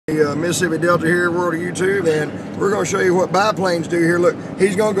the Mississippi Delta here, world of YouTube, and we're going to show you what biplanes do here. Look,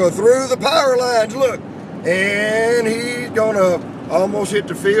 he's going to go through the power lines, look, and he's going to almost hit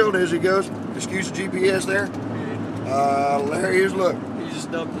the field as he goes. Excuse the GPS there. There he is, look. He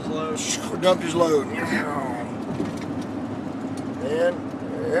just dumped his load. Dumped his load. And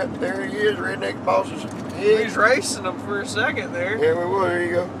yep, there he is, Redneck Bosses. He's racing them for a second there. Yeah, we will. Here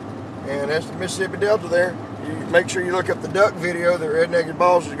you go. And that's the Mississippi Delta there. You make sure you look up the duck video that Redneck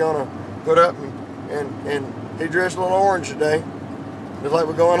Boss is going to put up. And he dressed a little orange today. Looks like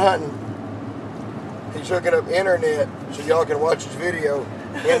we're going hunting. He's hooking up internet so y'all can watch his video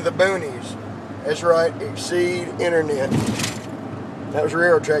in the boonies. That's right, Exceed Internet. That was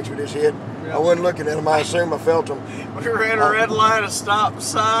railroad tracks we just hit. Yep. I wasn't looking at them, I assume I felt them. We ran a red light, a stop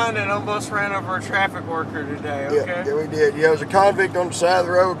sign, and almost ran over a traffic worker today, okay? Yeah, we did. Yeah, there was a convict on the side of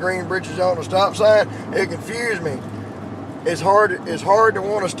the road, green britches on the stop sign. It confused me. It's hard to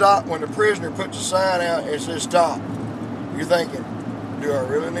want to stop when the prisoner puts a sign out and says stop. You're thinking, do I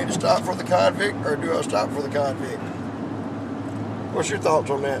really need to stop for the convict, or do I stop for the convict? What's your thoughts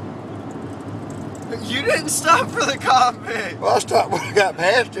on that? You didn't stop for the convict. Well, I stopped when I got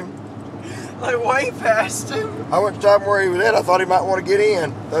past him. Like way past him. I went to stop where he was at. I thought he might want to get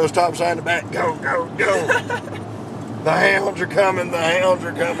in. There was a stop sign in the back. Go, go, go. The hounds are coming. The hounds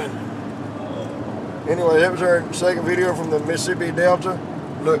are coming. Anyway, that was our second video from the Mississippi Delta.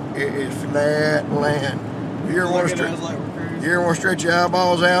 Look, it is flat land. You ever want to stretch your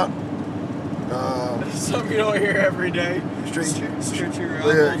eyeballs out? Something you don't hear every day. Stretch your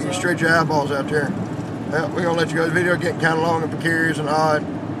eyeballs out. Stretch your eyeballs out there. Well, we're going to let you go. The video getting kind of long and precarious and odd.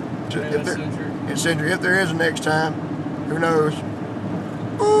 If there is a next time, who knows?